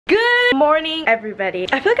Good morning, everybody.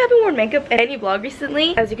 I feel like I haven't worn makeup in any vlog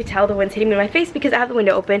recently. As you can tell, the wind's hitting me in my face because I have the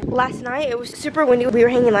window open. Last night, it was super windy. We were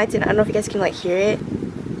hanging lights and I don't know if you guys can like hear it.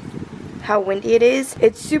 How windy it is.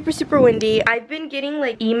 It's super windy. I've been getting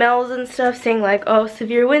like emails and stuff saying like, oh,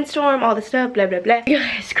 severe windstorm, all this stuff, blah blah blah.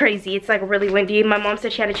 It's crazy. It's like really windy. My mom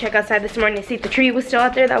said she had to check outside this morning to see if the tree was still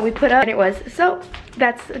out there that we put up, and it was. So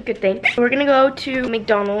that's a good thing. We're gonna go to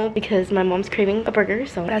McDonald's because my mom's craving a burger,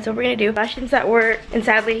 so that's what we're gonna do. Sebastian's at work, and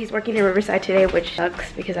sadly he's working in Riverside today, which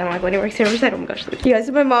sucks because I don't like when he works in Riverside. Oh my gosh, look. You guys,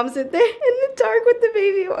 my mom's in there in the dark with the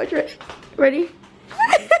baby. Watch it. Ready?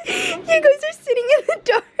 You guys are sitting in the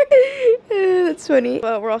dark. That's funny.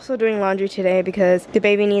 But we're also doing laundry today because the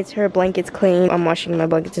baby needs her blankets clean. I'm washing my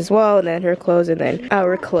blankets as well, and then her clothes, and then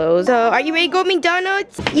our clothes. So are you ready to go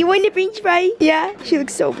McDonald's? You want the french fry? Yeah, she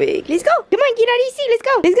looks so big. Let's go. Come on, get out of your seat. Let's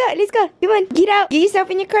go. Let's go. Let's go. Come on, get out. Get yourself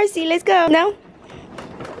in your car seat. Let's go. No?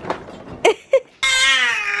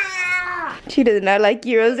 She does not like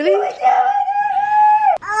you, Rosalie.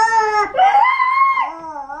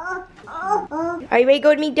 Are you ready to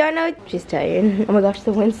go to McDonald's? She's tired. Oh my gosh,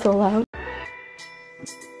 the wind's so loud.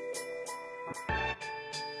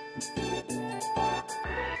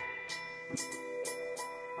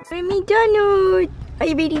 We're at McDonald's. Are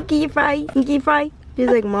you ready to get your fry? Get your fry? She's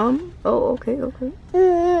like, Mom? Oh, okay, okay.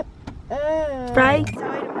 Fry? She's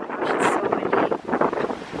so windy.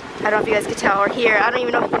 I don't know if you guys can tell or hear. I don't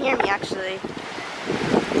even know if you can hear me, actually.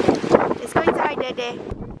 Let's go inside, Dede.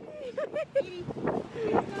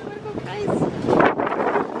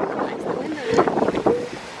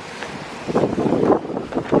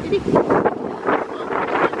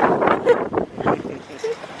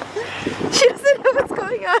 She doesn't know what's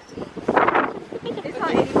going on. It's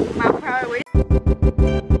not 80 miles per hour.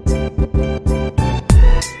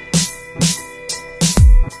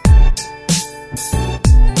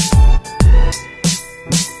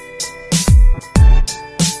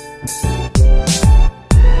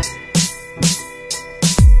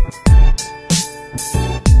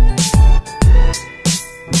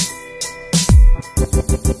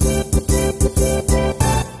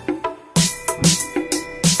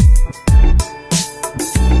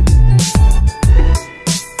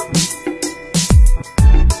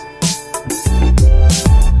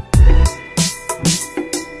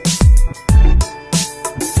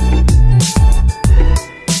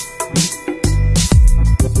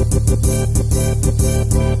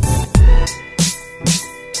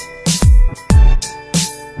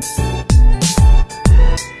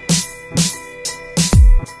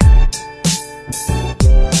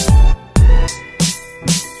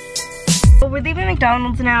 We're leaving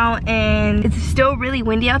McDonald's now, and it's still really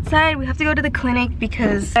windy outside. We have to go to the clinic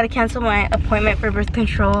because I gotta cancel my appointment for birth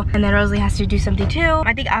control, and then Rosalie has to do something too.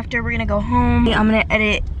 I think after we're gonna go home. I'm gonna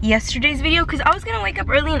edit yesterday's video because I was gonna wake up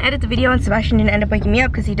early and edit the video, and Sebastian didn't end up waking me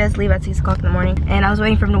up because he does leave at 6 o'clock in the morning, and I was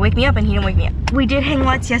waiting for him to wake me up and he didn't wake me up. We did hang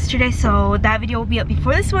lights yesterday, so that video will be up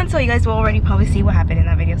before this one, so you guys will already probably see what happened in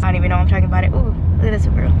that video. So I don't even know I'm talking about it. Ooh, look at this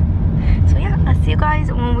girl. So yeah, I'll see you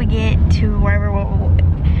guys when we get to wherever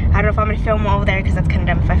I don't know if I'm gonna film over there because that's kind of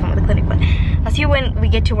dumb if I film at the clinic, but I'll see you when we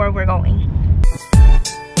get to where we're going.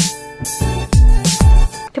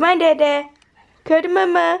 Come on, Dada. Go to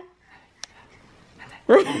Mama.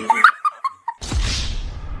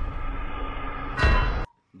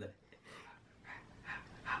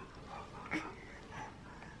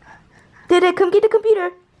 Dada, come get the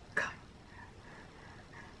computer.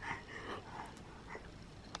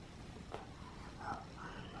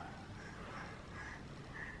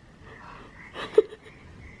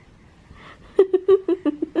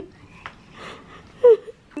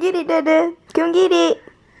 Get it, Dada. Come get it.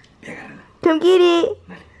 Come get it.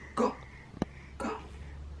 Go. Go.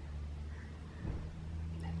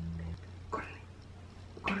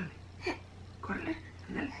 Corre.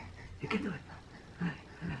 You can do it.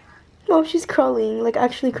 Oh, she's crawling. Like,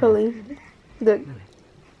 actually crawling. Look.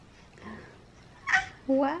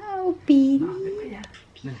 Wow, baby.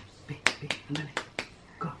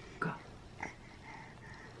 Go.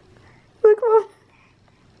 Look, Mom.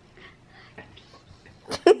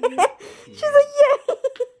 She's like, yay!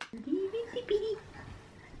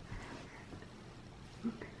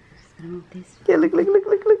 Yeah, look.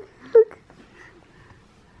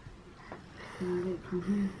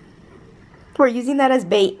 We're using that as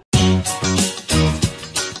bait.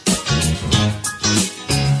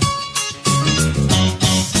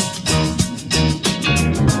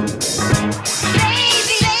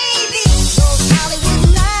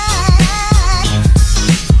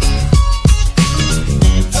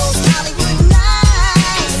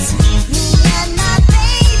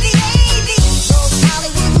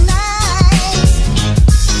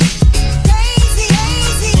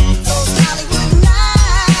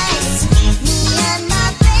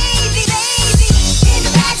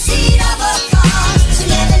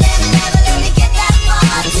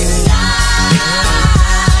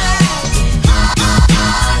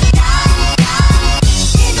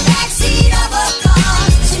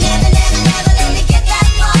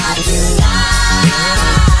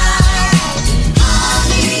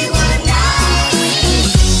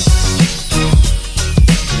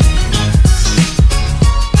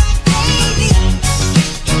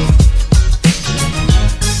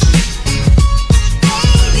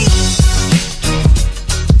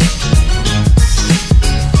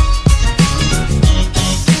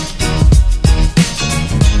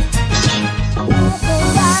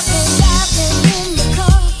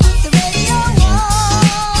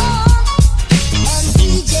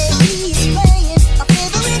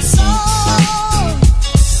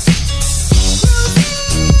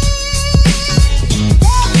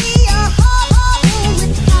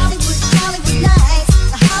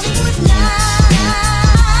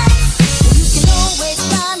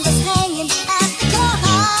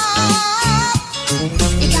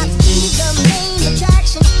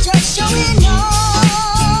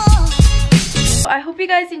 hope you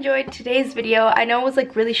guys enjoyed today's video. I know it was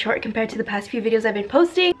like really short compared to the past few videos I've been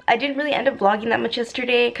posting. I didn't really end up vlogging that much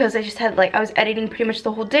yesterday because I just had like, I was editing pretty much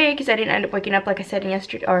the whole day because I didn't end up waking up like I said in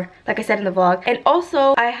yesterday, or like I said in the vlog. And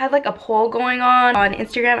also I had like a poll going on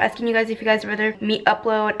Instagram asking you guys if you guys rather me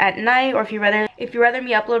upload at night or if you rather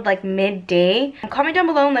me upload like midday. Comment down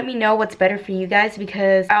below and let me know what's better for you guys,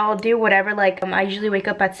 because I'll do whatever. Like I usually wake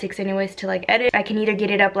up at 6 anyways to like edit. I can either get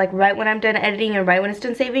it up like right when I'm done editing and right when it's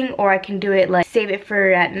done saving, or I can do it like save it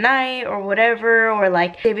for at night or whatever, or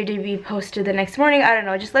like save it to be posted the next morning. I don't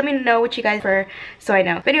know, just let me know what you guys prefer so I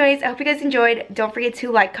know. But anyways, I hope you guys enjoyed. Don't forget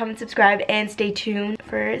to like, comment, subscribe, and stay tuned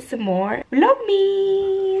for some more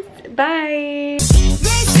Vlogmas. Bye.